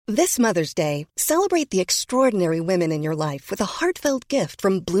This Mother's Day, celebrate the extraordinary women in your life with a heartfelt gift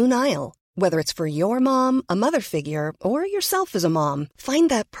from Blue Nile. Whether it's for your mom, a mother figure, or yourself as a mom, find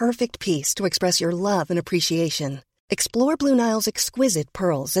that perfect piece to express your love and appreciation. Explore Blue Nile's exquisite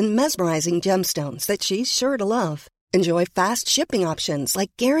pearls and mesmerizing gemstones that she's sure to love. Enjoy fast shipping options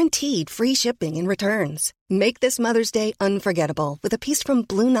like guaranteed free shipping and returns. Make this Mother's Day unforgettable with a piece from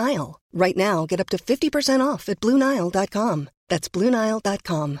Blue Nile. Right now, get up to 50% off at BlueNile.com. That's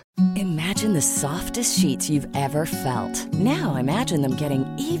BlueNile.com. Imagine the softest sheets you've ever felt. Now imagine them getting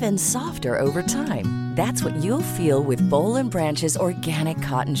even softer over time. That's what you'll feel with Boll & Branch's organic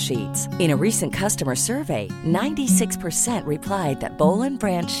cotton sheets. In a recent customer survey, 96% replied that Boll &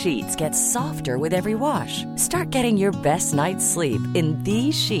 Branch sheets get softer with every wash. Start getting your best night's sleep in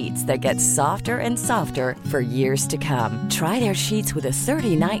these sheets that get softer and softer for years to come. Try their sheets with a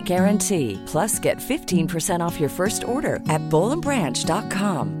 30-night guarantee. Plus, get 15% off your first order at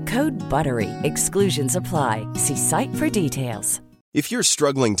BollandBranch.com. Code BUTTERY. Exclusions apply. See site for details. If you're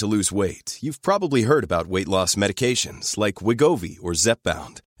struggling to lose weight, you've probably heard about weight loss medications like Wegovy or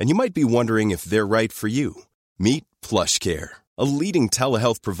Zepbound, and you might be wondering if they're right for you. Meet PlushCare, a leading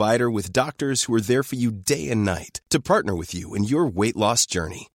telehealth provider with doctors who are there for you day and night to partner with you in your weight loss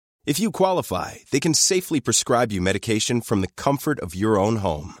journey. If you qualify, they can safely prescribe you medication from the comfort of your own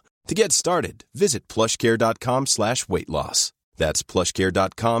home. To get started, visit plushcare.com/weight-loss. That's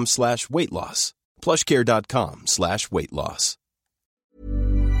plushcare.com/weight-loss. plushcare.com/weight-loss.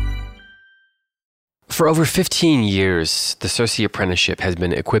 For over 15 years, the CiRCE Apprenticeship has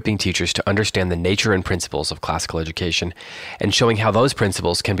been equipping teachers to understand the nature and principles of classical education and showing how those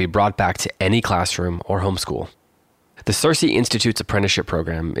principles can be brought back to any classroom or homeschool. The CiRCE Institute's apprenticeship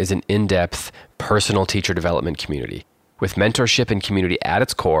program is an in-depth, personal teacher development community. With mentorship and community at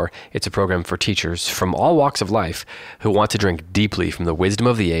its core, it's a program for teachers from all walks of life who want to drink deeply from the wisdom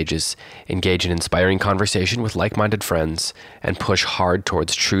of the ages, engage in inspiring conversation with like-minded friends, and push hard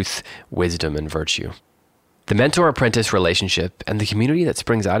towards truth, wisdom, and virtue. The mentor-apprentice relationship and the community that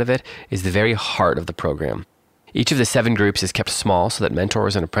springs out of it is the very heart of the program. Each of the 7 groups is kept small so that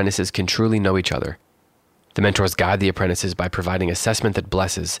mentors and apprentices can truly know each other. The mentors guide the apprentices by providing assessment that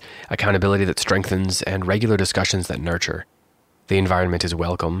blesses, accountability that strengthens, and regular discussions that nurture. The environment is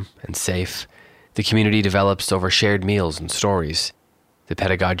welcome and safe. The community develops over shared meals and stories. The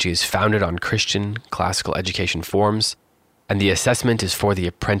pedagogy is founded on Christian classical education forms, and the assessment is for the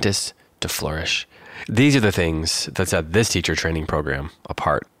apprentice to flourish. These are the things that set this teacher training program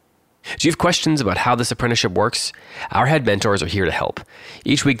apart. Do you have questions about how this apprenticeship works? Our head mentors are here to help.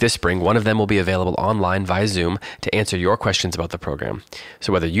 Each week this spring, one of them will be available online via Zoom to answer your questions about the program.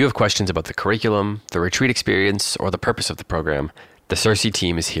 So whether you have questions about the curriculum, the retreat experience, or the purpose of the program, the CiRCE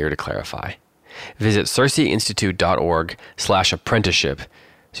team is here to clarify. Visit circeinstitute.org/apprenticeship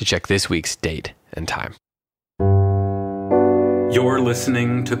to check this week's date and time. You're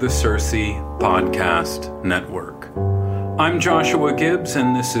listening to the CiRCE Podcast Network. I'm Joshua Gibbs,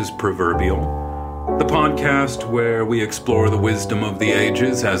 and this is Proverbial, the podcast where we explore the wisdom of the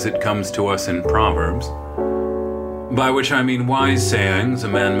ages as it comes to us in Proverbs, by which I mean wise sayings a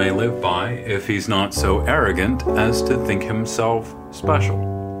man may live by if he's not so arrogant as to think himself special.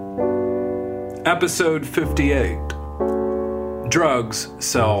 Episode 58, Drugs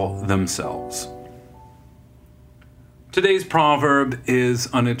Sell Themselves. Today's proverb is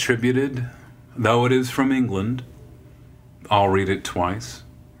unattributed, though it is from England. I'll read it twice.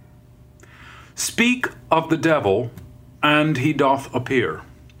 Speak of the devil, and he doth appear.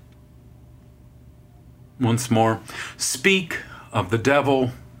 Once more. Speak of the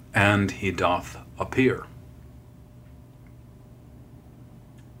devil, and he doth appear.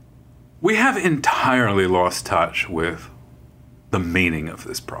 We have entirely lost touch with the meaning of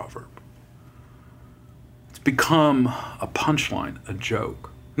this proverb. It's become a punchline, a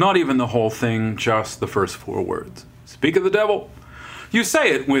joke. Not even the whole thing, just the first 4 words. Speak of the devil. You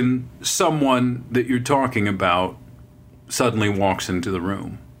say it when someone that you're talking about suddenly walks into the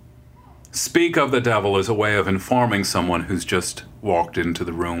room. Speak of the devil is a way of informing someone who's just walked into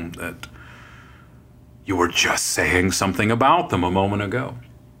the room that you were just saying something about them a moment ago.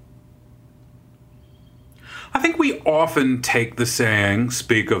 I think we often take the saying,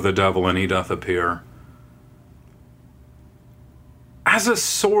 speak of the devil and he doth appear, as a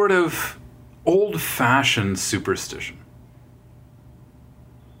sort of old-fashioned superstition.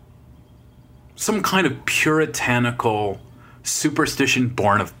 Some kind of puritanical superstition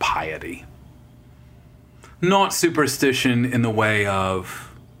born of piety. Not superstition in the way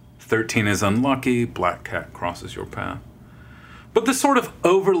of 13 is unlucky, black cat crosses your path, but the sort of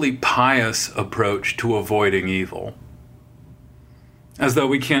overly pious approach to avoiding evil. As though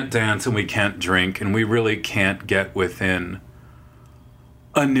we can't dance and we can't drink and we really can't get within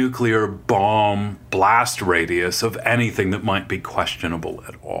a nuclear bomb blast radius of anything that might be questionable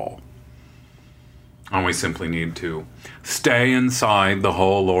at all. And we simply need to stay inside the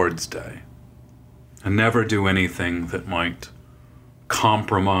whole Lord's Day and never do anything that might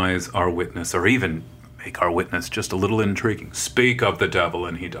compromise our witness or even make our witness just a little intriguing. Speak of the devil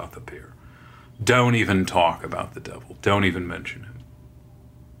and he doth appear. Don't even talk about the devil. Don't even mention him.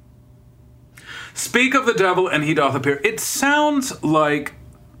 Speak of the devil and he doth appear. It sounds like,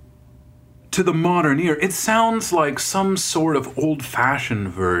 to the modern ear, it sounds like some sort of old-fashioned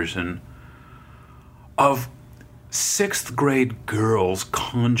version of 6th grade girls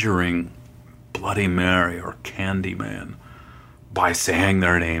conjuring Bloody Mary or Candyman by saying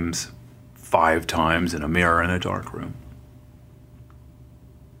their names 5 times in a mirror in a dark room.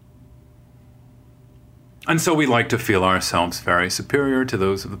 And so we like to feel ourselves very superior to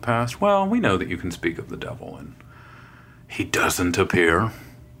those of the past. Well, we know that you can speak of the devil and he doesn't appear.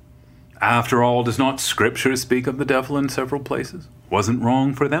 After all, does not Scripture speak of the devil in several places? Wasn't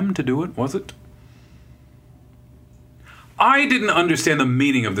wrong for them to do it, was it? I didn't understand the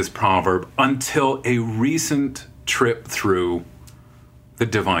meaning of this proverb until a recent trip through the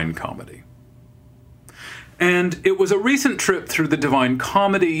Divine Comedy. And it was a recent trip through the Divine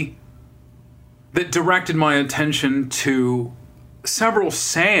Comedy that directed my attention to several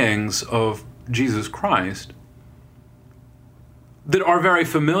sayings of Jesus Christ that are very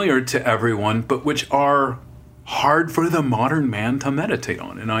familiar to everyone, but which are hard for the modern man to meditate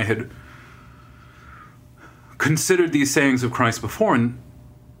on. And I had considered these sayings of Christ before, and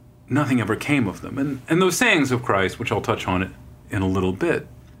nothing ever came of them. And those sayings of Christ, which I'll touch on it in a little bit,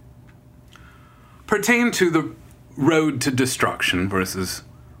 pertain to the road to destruction versus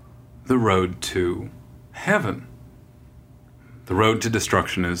the road to heaven. The road to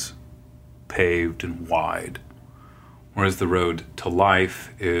destruction is paved and wide, whereas the road to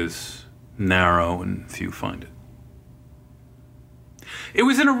life is narrow and few find it. It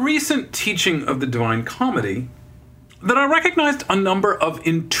was in a recent teaching of the Divine Comedy that I recognized a number of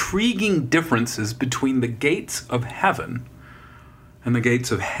intriguing differences between the gates of heaven and the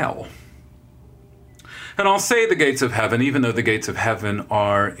gates of hell. And I'll say the gates of heaven, even though the gates of heaven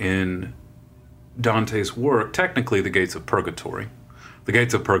are in Dante's work, technically the gates of purgatory. The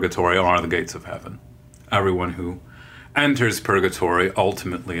gates of purgatory are the gates of heaven. Everyone who enters purgatory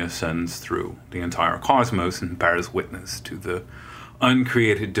ultimately ascends through the entire cosmos and bears witness to the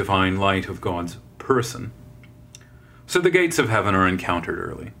uncreated divine light of God's person. So the gates of heaven are encountered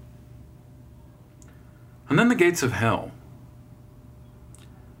early. And then the gates of hell.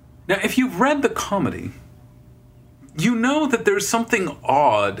 Now, if you've read the comedy, you know that there's something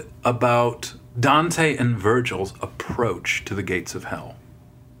odd about Dante and Virgil's approach to the gates of hell.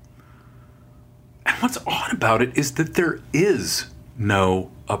 And what's odd about it is that there is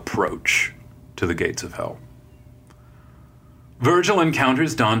no approach to the gates of hell. Virgil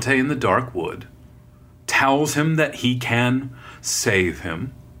encounters Dante in the dark wood, tells him that he can save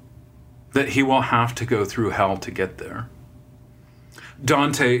him, that he will have to go through hell to get there.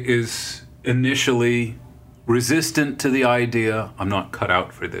 Dante is initially resistant to the idea, I'm not cut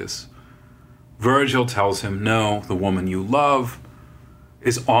out for this. Virgil tells him, no, the woman you love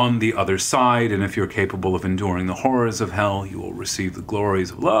is on the other side, and if you're capable of enduring the horrors of hell, you will receive the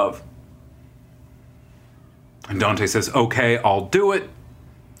glories of love. And Dante says, okay, I'll do it.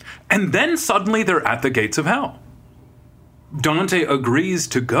 And then suddenly they're at the gates of hell. Dante agrees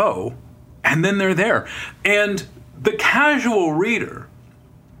to go, and then they're there. And the casual reader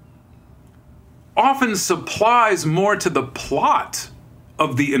often supplies more to the plot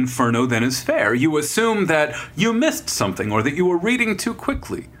of the Inferno than is fair. You assume that you missed something or that you were reading too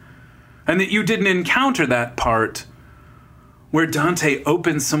quickly and that you didn't encounter that part where Dante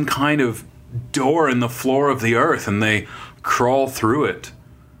opens some kind of door in the floor of the earth and they crawl through it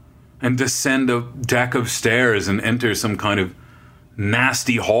and descend a deck of stairs and enter some kind of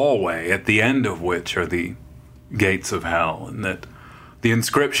nasty hallway at the end of which are the gates of hell, and that the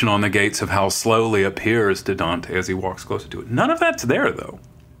inscription on the gates of hell slowly appears to Dante as he walks closer to it. None of that's there, though.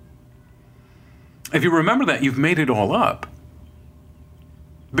 If you remember that, you've made it all up.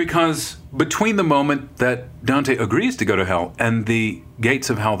 Because between the moment that Dante agrees to go to hell and the gates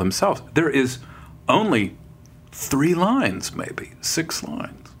of hell themselves, there is only 3 lines, maybe 6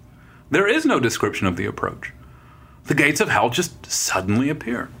 lines. There is no description of the approach. The gates of hell just suddenly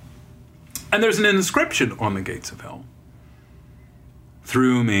appear. And there's an inscription on the gates of hell.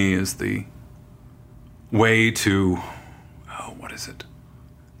 Through me is the way to, what is it?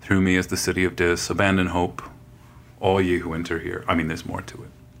 Through me is the city of Dis, abandon hope, all ye who enter here. I mean, there's more to it.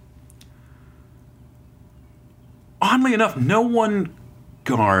 Oddly enough, no one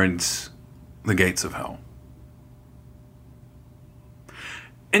guards the gates of hell.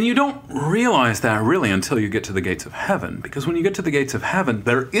 And you don't realize that really until you get to the gates of heaven, because when you get to the gates of heaven,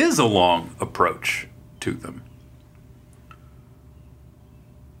 there is a long approach to them.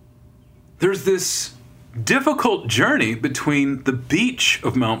 There's this difficult journey between the beach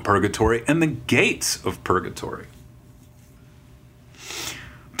of Mount Purgatory and the gates of Purgatory.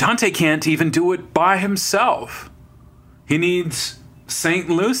 Dante can't even do it by himself. He needs St.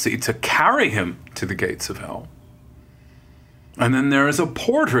 Lucy to carry him to the gates of hell. And then there is a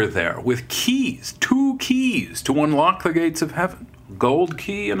porter there with keys, 2 keys to unlock the gates of heaven, a gold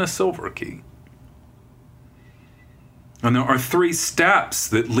key and a silver key. And there are 3 steps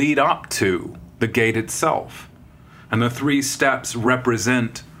that lead up to the gate itself. And the 3 steps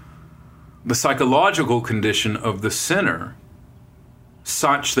represent the psychological condition of the sinner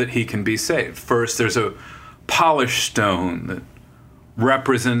such that he can be saved. First, there's a polished stone that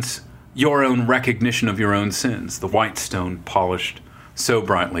represents your own recognition of your own sins. The white stone polished so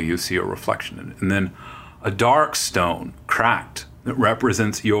brightly you see a reflection in it. And then a dark stone, cracked, that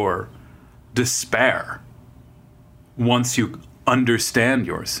represents your despair once you understand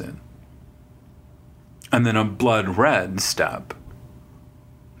your sin. And then a blood red step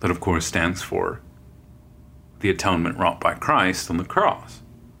that of course stands for the atonement wrought by Christ on the cross.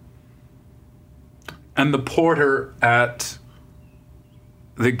 And the porter at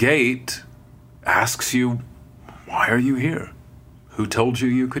the gate asks you, why are you here? Who told you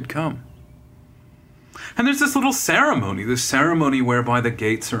you could come? And there's this little ceremony, this ceremony whereby the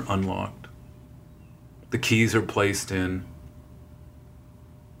gates are unlocked. The keys are placed in.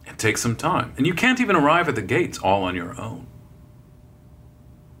 It takes some time. And you can't even arrive at the gates all on your own.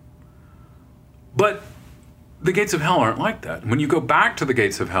 But the gates of hell aren't like that. When you go back to the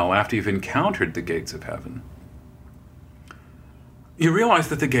gates of hell after you've encountered the gates of heaven, you realize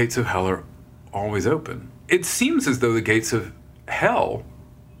that the gates of hell are always open. It seems as though the gates of hell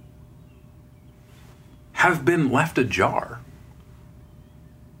have been left ajar.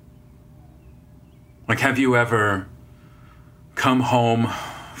 Like, have you ever come home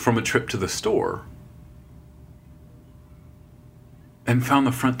from a trip to the store and found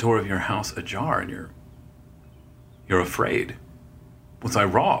the front door of your house ajar and you're afraid? Was I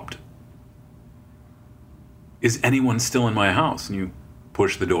robbed? Is anyone still in my house? And you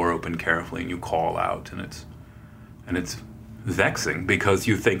push the door open carefully and you call out, and it's vexing because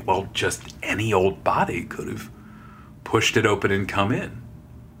you think, well, just any old body could have pushed it open and come in.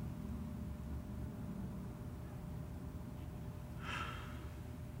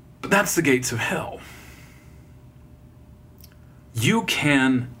 But that's the gates of hell. You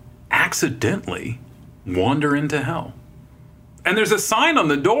can accidentally wander into hell. And there's a sign on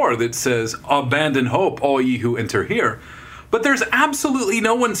the door that says, "Abandon hope, all ye who enter here." But there's absolutely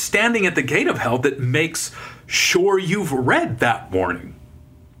no one standing at the gate of hell that makes sure you've read that warning.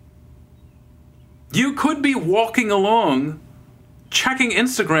 You could be walking along, checking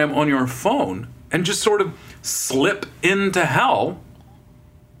Instagram on your phone, and just sort of slip into hell,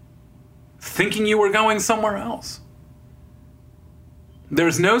 thinking you were going somewhere else.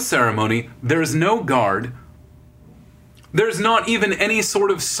 There's no ceremony, there's no guard, there's not even any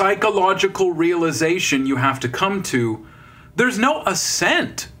sort of psychological realization you have to come to. There's no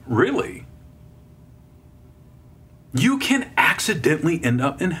ascent, really. You can accidentally end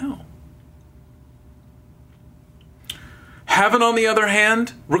up in hell. Heaven, on the other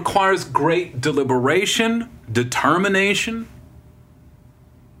hand, requires great deliberation, determination.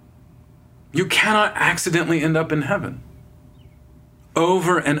 You cannot accidentally end up in heaven.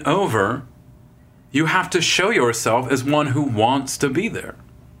 Over and over, you have to show yourself as one who wants to be there,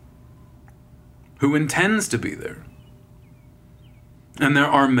 who intends to be there. And there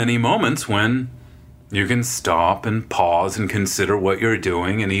are many moments when you can stop and pause and consider what you're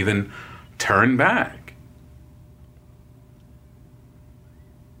doing and even turn back.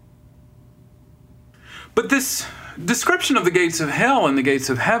 But this description of the gates of hell and the gates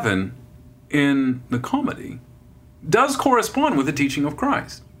of heaven in the comedy does correspond with the teaching of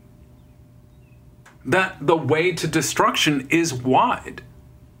Christ. That the way to destruction is wide,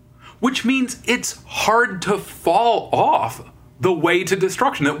 which means it's hard to fall off the way to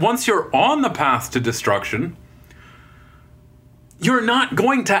destruction. That once you're on the path to destruction, you're not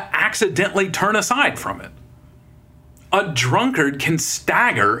going to accidentally turn aside from it. A drunkard can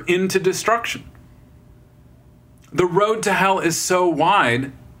stagger into destruction. The road to hell is so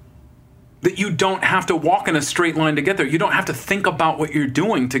wide that you don't have to walk in a straight line to get there. You don't have to think about what you're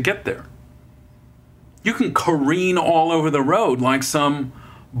doing to get there. You can careen all over the road like some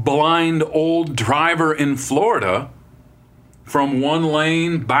blind old driver in Florida, from one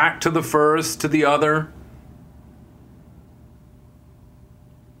lane back to the first to the other.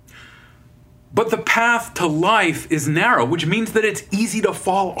 But the path to life is narrow, which means that it's easy to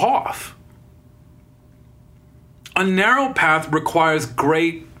fall off. A narrow path requires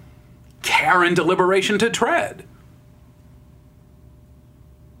great care and deliberation to tread.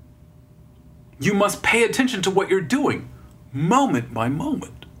 You must pay attention to what you're doing, moment by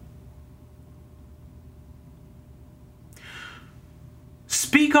moment.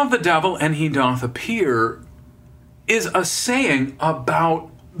 Speak of the devil and he doth appear is a saying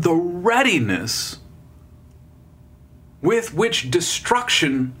about the readiness with which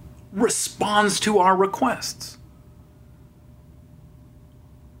destruction responds to our requests.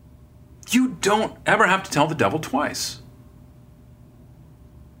 You don't ever have to tell the devil twice.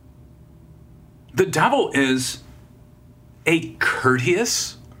 The devil is a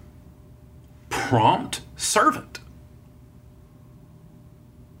courteous, prompt servant.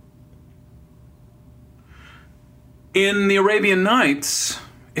 In the Arabian Nights,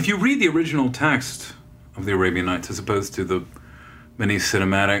 if you read the original text of the Arabian Nights as opposed to the many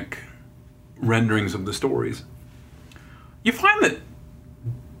cinematic renderings of the stories, you find that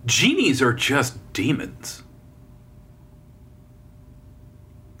genies are just demons.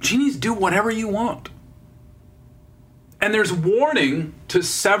 Genies do whatever you want. And there's warning to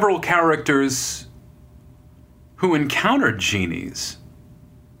several characters who encountered genies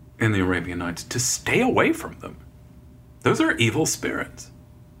in the Arabian Nights to stay away from them. Those are evil spirits.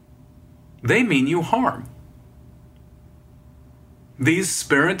 They mean you harm. These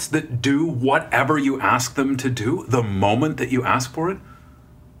spirits that do whatever you ask them to do the moment that you ask for it,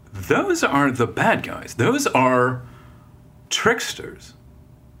 those are the bad guys. Those are tricksters.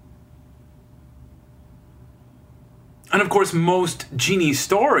 And of course, most genie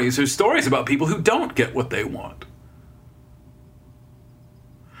stories are stories about people who don't get what they want.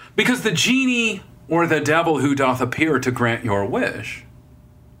 Because the genie or the devil who doth appear to grant your wish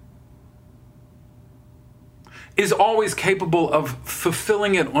is always capable of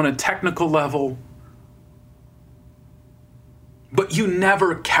fulfilling it on a technical level, but you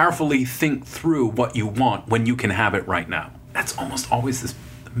never carefully think through what you want when you can have it right now. That's almost always the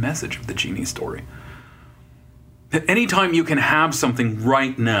message of the genie story. That anytime you can have something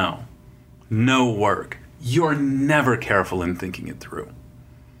right now, no work, you're never careful in thinking it through.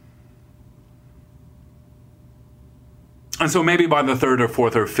 And so maybe by the third or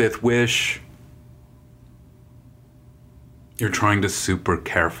fourth or fifth wish, you're trying to super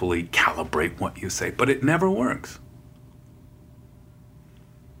carefully calibrate what you say, but it never works.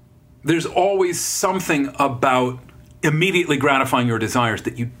 There's always something about immediately gratifying your desires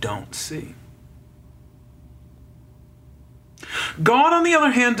that you don't see. God, on the other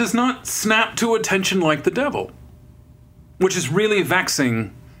hand, does not snap to attention like the devil, which is really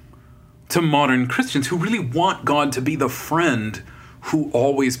vexing to modern Christians who really want God to be the friend who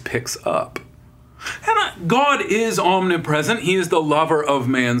always picks up. And God is omnipresent. He is the lover of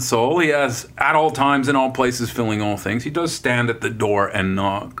man's soul. He has at all times and all places filling all things. He does stand at the door and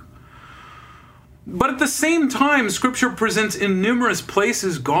knock. But at the same time, Scripture presents in numerous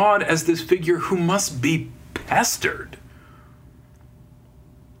places God as this figure who must be pestered.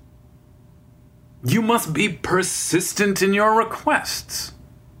 You must be persistent in your requests.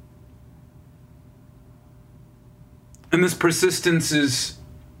 And this persistence is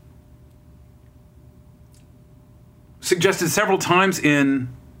suggested several times in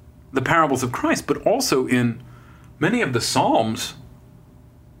the parables of Christ, but also in many of the Psalms,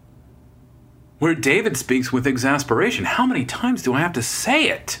 where David speaks with exasperation. How many times do I have to say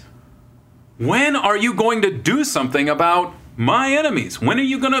it? When are you going to do something about my enemies? When are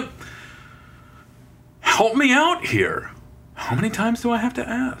you going to help me out here? How many times do I have to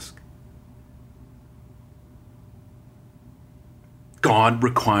ask? God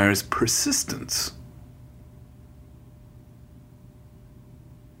requires persistence.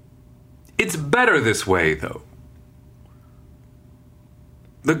 It's better this way, though.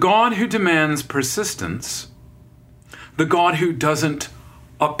 The God who demands persistence, the God who doesn't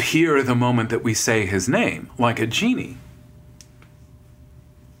appear the moment that we say his name, like a genie,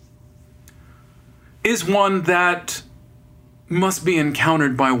 is one that must be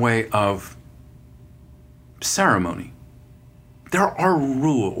encountered by way of ceremony. There are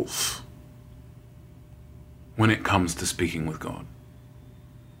rules when it comes to speaking with God.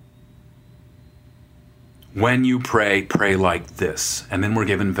 When you pray, pray like this. And then we're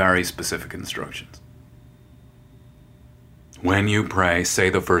given very specific instructions. When you pray, say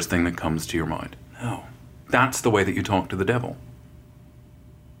the first thing that comes to your mind. No. That's the way that you talk to the devil.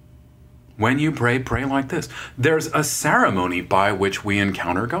 When you pray, pray like this. There's a ceremony by which we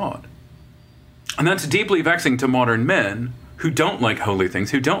encounter God. And that's deeply vexing to modern men who don't like holy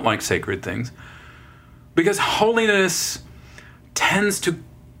things, who don't like sacred things, because holiness tends to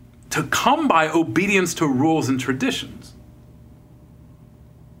come by obedience to rules and traditions.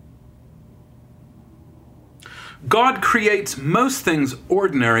 God creates most things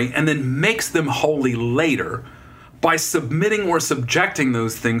ordinary and then makes them holy later by submitting or subjecting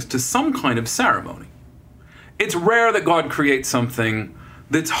those things to some kind of ceremony. It's rare that God creates something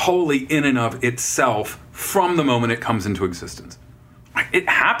that's holy in and of itself from the moment it comes into existence. It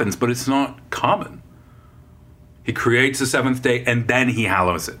happens, but it's not common. He creates the seventh day and then he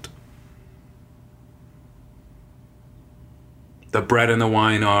hallows it. The bread and the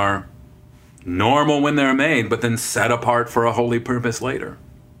wine are normal when they're made, but then set apart for a holy purpose later.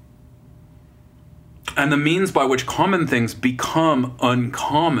 And the means by which common things become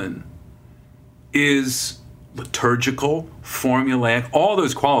uncommon is liturgical, formulaic, all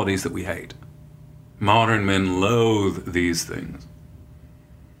those qualities that we hate. Modern men loathe these things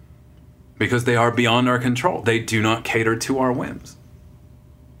because they are beyond our control. They do not cater to our whims.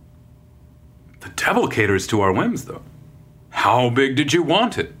 The devil caters to our whims, though. How big did you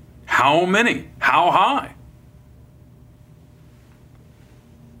want it? How many? How high?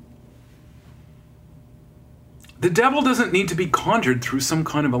 The devil doesn't need to be conjured through some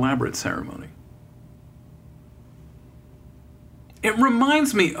kind of elaborate ceremony. It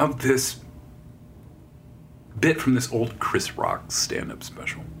reminds me of this bit from this old Chris Rock stand-up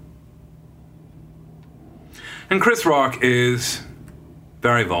special. And Chris Rock is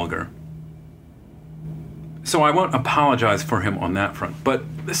very vulgar. So I won't apologize for him on that front. But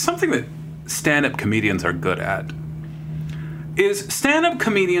something that stand-up comedians are good at is stand-up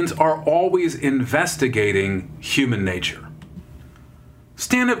comedians are always investigating human nature.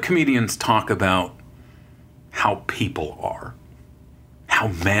 Stand-up comedians talk about how people are, how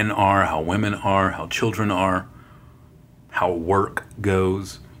men are, how women are, how children are, how work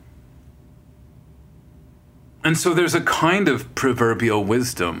goes. And so there's a kind of proverbial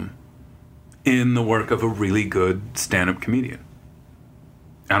wisdom in the work of a really good stand-up comedian.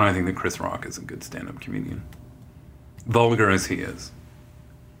 And I think that Chris Rock is a good stand-up comedian, vulgar as he is.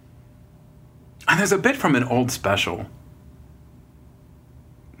 And there's a bit from an old special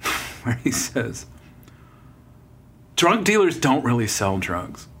where he says, drug dealers don't really sell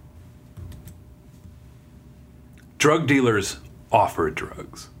drugs. Drug dealers offer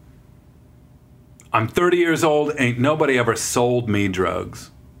drugs. I'm 30 years old, ain't nobody ever sold me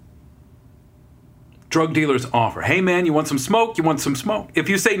drugs. Drug dealers offer, hey man, you want some smoke? You want some smoke? If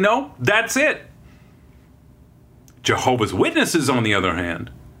you say no, that's it. Jehovah's Witnesses, on the other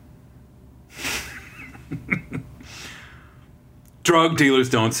hand. Drug dealers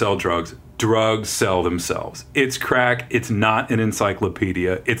don't sell drugs. Drugs sell themselves. It's crack. It's not an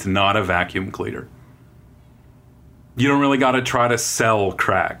encyclopedia. It's not a vacuum cleaner. You don't really got to try to sell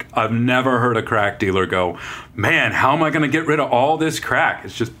crack. I've never heard a crack dealer go, man, how am I going to get rid of all this crack?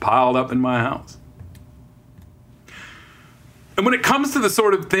 It's just piled up in my house. And when it comes to the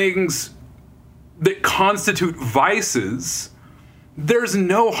sort of things that constitute vices, there's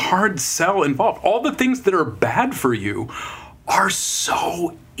no hard sell involved. All the things that are bad for you are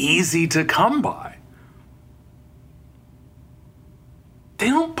so easy to come by. They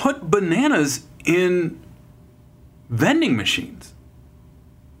don't put bananas in vending machines.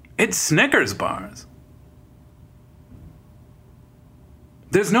 It's Snickers bars.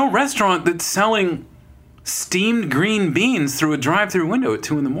 There's no restaurant that's selling steamed green beans through a drive-through window at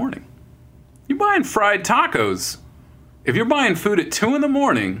 2 a.m. You're buying fried tacos. If you're buying food at 2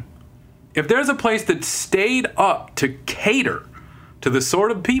 a.m, if there's a place that stayed up to cater to the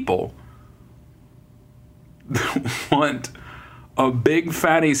sort of people that want a big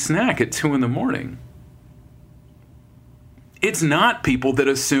fatty snack at 2 a.m, it's not people that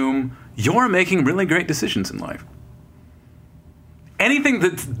assume you're making really great decisions in life. Anything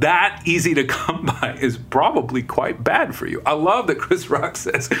that's that easy to come by is probably quite bad for you. I love that Chris Rock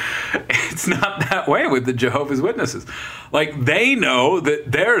says it's not that way with the Jehovah's Witnesses. Like, they know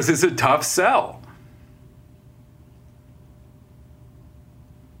that theirs is a tough sell.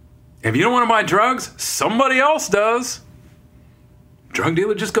 If you don't want to buy drugs, somebody else does. Drug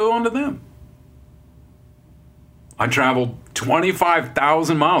dealer, just go on to them. I traveled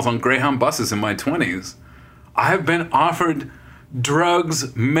 25,000 miles on Greyhound buses in my 20s. I have been offered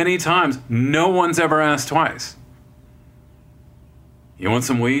drugs many times. No one's ever asked twice. You want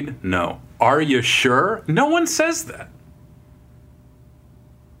some weed? No. Are you sure? No one says that.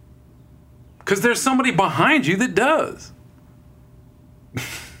 Because there's somebody behind you that does.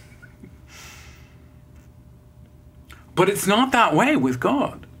 But it's not that way with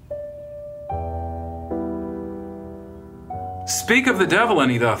God. Speak of the devil,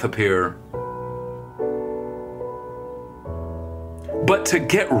 and he doth appear. But to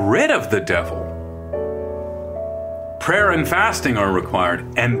get rid of the devil, prayer and fasting are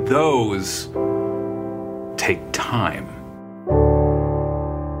required, and those take time.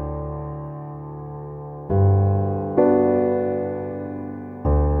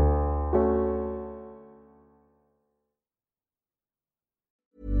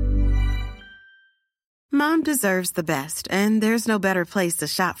 Mom deserves the best, and there's no better place to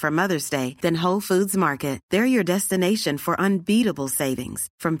shop for Mother's Day than Whole Foods Market. They're your destination for unbeatable savings,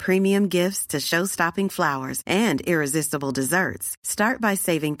 from premium gifts to show-stopping flowers and irresistible desserts. Start by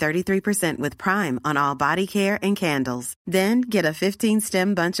saving 33% with Prime on all body care and candles. Then get a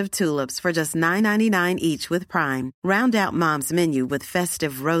 15-stem bunch of tulips for just $9.99 each with Prime. Round out Mom's menu with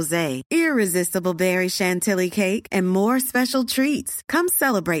festive rosé, irresistible berry chantilly cake, and more special treats. Come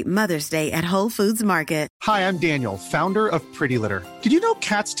celebrate Mother's Day at Whole Foods Market. Hi, I'm Daniel, founder of Pretty Litter. Did you know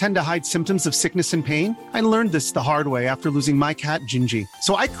cats tend to hide symptoms of sickness and pain? I learned this the hard way after losing my cat, Gingy.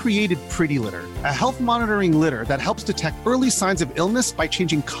 So I created Pretty Litter, a health monitoring litter that helps detect early signs of illness by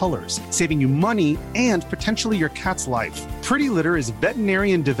changing colors, saving you money and potentially your cat's life. Pretty Litter is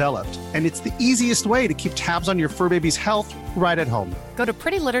veterinarian developed, and it's the easiest way to keep tabs on your fur baby's health right at home. Go to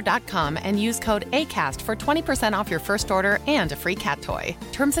prettylitter.com and use code ACAST for 20% off your first order and a free cat toy.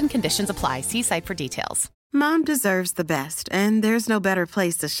 Terms and conditions apply. See site for details. Mom deserves the best, and there's no better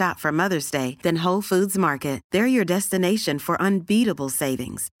place to shop for Mother's Day than Whole Foods Market. They're your destination for unbeatable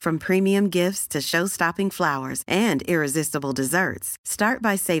savings, from premium gifts to show-stopping flowers and irresistible desserts. Start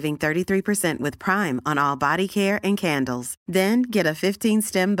by saving 33% with Prime on all body care and candles. Then get a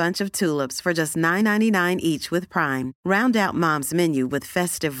 15-stem bunch of tulips for just $9.99 each with Prime. Round out Mom's menu with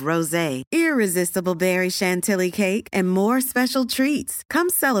festive rosé, irresistible berry chantilly cake, and more special treats. Come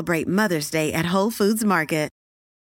celebrate Mother's Day at Whole Foods Market.